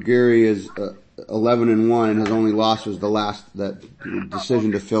course, McGarry is 11-1, and his only loss was that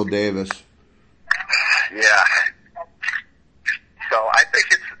decision to Phil Davis. Yeah. So I think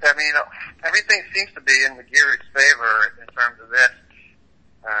everything seems to be in McGarry's favor in terms of this.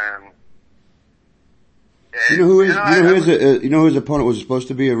 You know who his opponent was supposed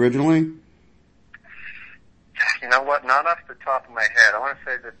to be originally? You know what? Not off the top of my head. I want to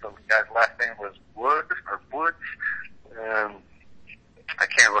say that the guy's last name was Woods. I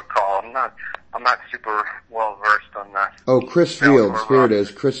can't recall. I'm not super well versed on that. Oh, Chris Fields. Here it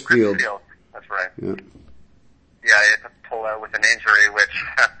is. Chris Fields. That's right. Yeah, he had to pull out with an injury, which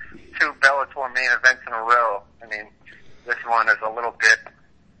 2 Bellator main events in a row. I mean, this one is a little bit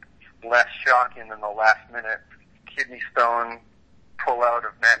less shocking than the last minute kidney stone pull out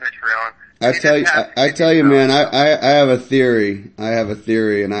of Matt Mitrione. I tell you, man, I have a theory.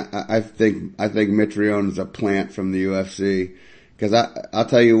 And I think Mitrione is a plant from the UFC. Cause I'll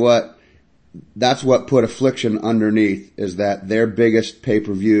tell you what, that's what put Affliction underneath, is that their biggest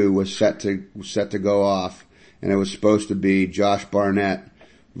pay-per-view was set to go off, and it was supposed to be Josh Barnett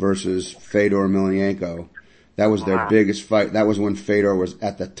versus Fedor Emelianenko. That was their biggest fight. That was when Fedor was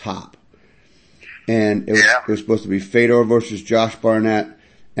at the top. And it was supposed to be Fedor versus Josh Barnett,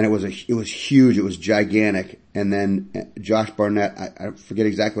 and it was huge, it was gigantic. And then Josh Barnett, I forget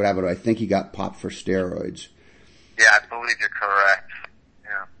exactly what happened, but I think he got popped for steroids. Yeah, I believe you're correct.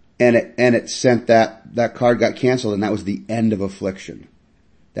 And it sent that card got canceled, and that was the end of Affliction.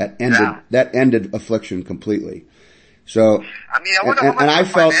 That ended Affliction completely. So, I mean, I wonder how much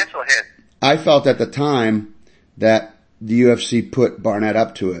financial hit. I felt at the time that the UFC put Barnett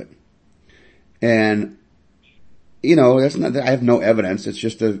up to it. And, you know, that's not, I have no evidence. It's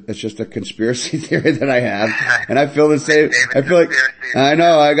just a conspiracy theory that I have. And I feel the same, I feel like, I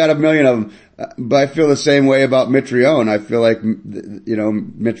know, I got a million of them. But I feel the same way about Mitrione. I feel like, you know,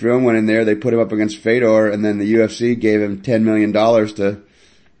 Mitrione went in there, they put him up against Fedor, and then the UFC gave him $10 million to,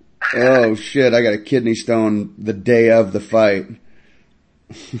 oh shit, I got a kidney stone the day of the fight.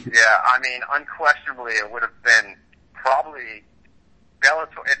 Yeah, I mean, unquestionably it would have been probably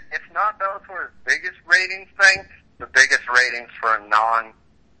Bellator, if not Bellator's biggest ratings thing, the biggest ratings for a non-Kimbo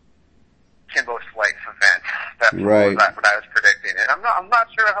Slice event. That's right. what I was predicting. And I'm not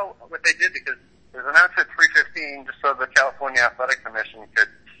sure what they did, because it was announced at 3:15 just so the California Athletic Commission could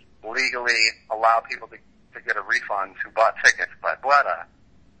legally allow people to get a refund who bought tickets. But I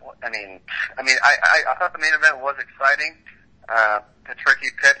thought the main event was exciting. The Tricky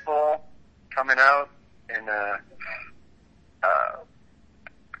Pitbull coming out and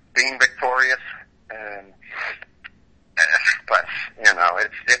being victorious, but you know,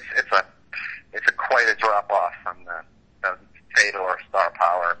 it's quite a drop off from the Fedor star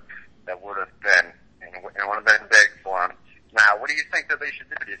power that would have been, and would have been big for him. Now, what do you think that they should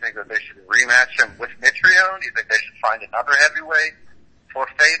do? Do you think that they should rematch him with Mitrione? Do you think they should find another heavyweight for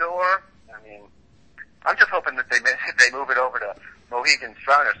Fedor? I mean, I'm just hoping that they move it over to Mohegan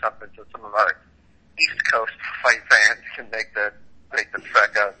Sun or something, so some of our East Coast fight fans can make the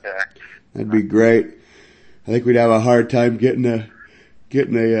trek out there. That'd be great. I think we'd have a hard time getting a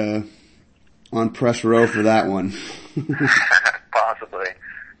on press row for that one. Possibly.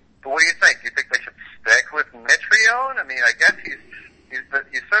 But what do you think? Do you think they should stick with Mitrione? I mean, I guess he's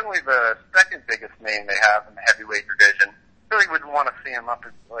certainly the second biggest name they have in the heavyweight division. Really wouldn't want to see him up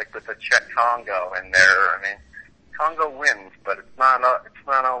like with the Czech Congo in there. I mean, Congo wins, but it's not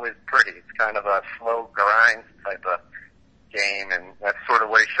always pretty. It's kind of a slow grind type of game, and that's sort of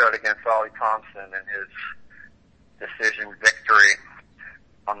what he showed against Ollie Thompson in his decision victory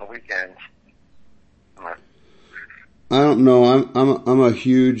on the weekend. I don't know. I'm a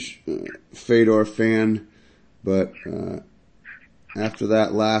huge Fedor fan, but after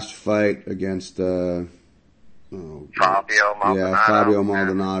that last fight against Fabio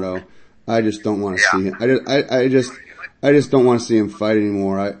Maldonado. I just don't want to see him. I just don't want to see him fight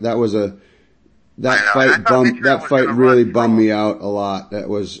anymore. That fight really bummed me out a lot. That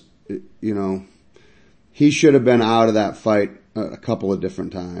was, you know, he should have been out of that fight a couple of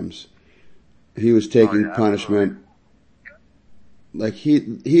different times. He was taking punishment. Like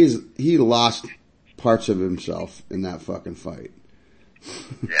he lost parts of himself in that fucking fight.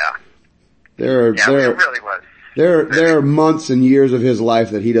 Yeah. It really was. There are months and years of his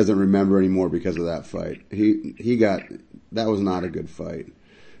life that he doesn't remember anymore because of that fight. That was not a good fight.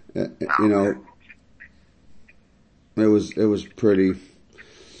 You know, it was pretty,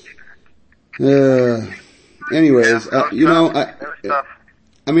 anyways, you know,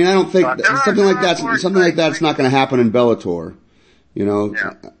 I mean, I don't think something like that's not going to happen in Bellator. You know,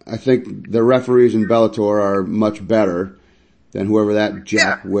 I think the referees in Bellator are much better than whoever that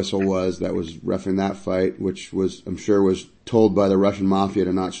Jack Whistle was that was reffing that fight, which was, I'm sure, was told by the Russian mafia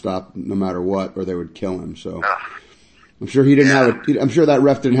to not stop no matter what, or they would kill him. So I'm sure I'm sure that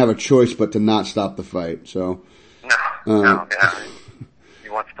ref didn't have a choice but to not stop the fight. So he wants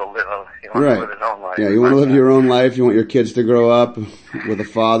to live. He wants to live his own life. Yeah, you want to live your own life. You want your kids to grow up with a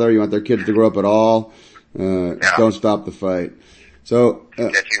father. You want their kids to grow up at all. Don't stop the fight. So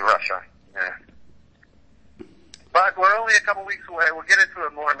get you Russia. Yeah. But we're only a couple weeks away. We'll get into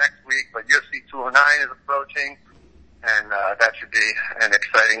it more next week. But UFC 209 is approaching, and that should be an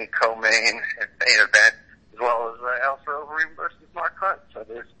exciting co-main and main event, as well as Alistair Overeem versus Mark Hunt. So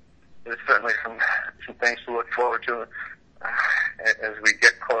there's certainly some things to look forward to as we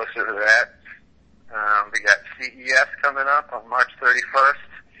get closer to that. We got CES coming up on March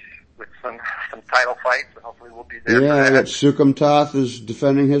 31st, with some title fights, and hopefully we'll be there. Yeah, for that. Sukum Toth is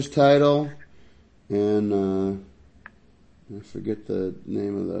defending his title, and I forget the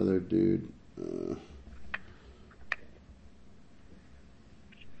name of the other dude.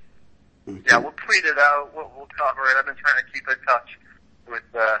 Okay. Yeah, we'll tweet it out. We'll cover it. I've been trying to keep in touch with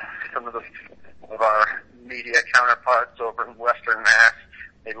some of our media counterparts over in Western Mass.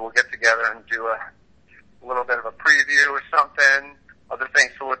 Maybe we'll get together and do a little bit of a preview or something. Other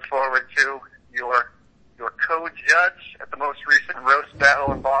things to look forward to. Your co-judge at the most recent roast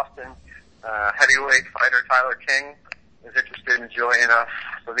battle in Boston, heavyweight fighter Tyler King, is interested in joining us.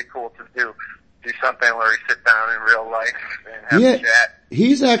 So it'd be cool to do something where we sit down in real life and have a chat.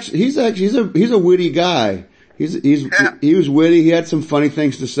 He's a witty guy. He was witty. He had some funny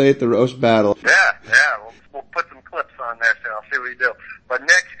things to say at the roast battle. Yeah. We'll put some clips on there, so I'll see what we do. But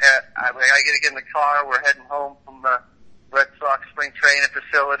Nick, I gotta get in the car. We're heading home from the Red Sox spring training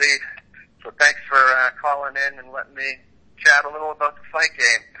facility. So thanks for calling in and letting me chat a little about the fight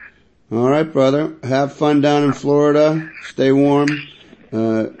game. All right, brother. Have fun down in Florida. Stay warm.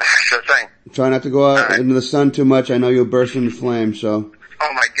 Sure thing. Try not to go out into the sun too much. I know you'll burst into flames, so.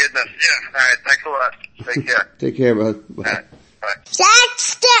 Oh my goodness. Yeah. All right. Thanks a lot. Take care. Take care, brother. Bye. All right. Bye.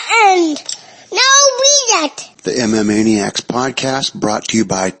 That's the end. Now read it. The MMAniacs podcast brought to you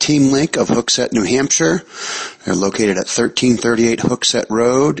by Team Link of Hooksett, New Hampshire. They're located at 1338 Hooksett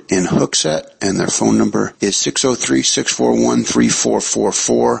Road in Hooksett, and their phone number is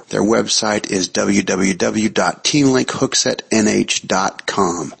 603-641-3444. Their website is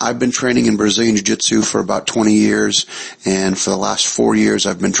www.teamlinkhooksettnh.com. I've been training in Brazilian Jiu-Jitsu for about 20 years, and for the last 4 years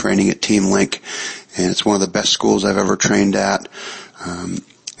I've been training at Team Link, and it's one of the best schools I've ever trained at.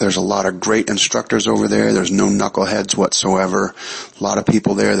 There's a lot of great instructors over there. There's no knuckleheads whatsoever. A lot of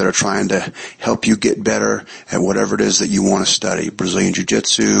people there that are trying to help you get better at whatever it is that you want to study. Brazilian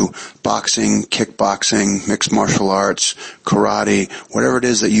Jiu-Jitsu, boxing, kickboxing, mixed martial arts, karate, whatever it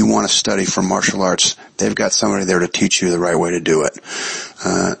is that you want to study for martial arts, they've got somebody there to teach you the right way to do it.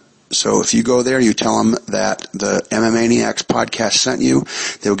 So if you go there, you tell them that the MMAniacs podcast sent you,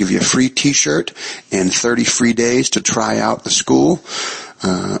 they'll give you a free t-shirt and 30 free days to try out the school.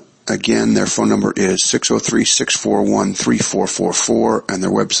 Again, their phone number is 603-641-3444, and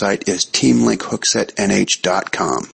their website is teamlinkhooksettnh.com.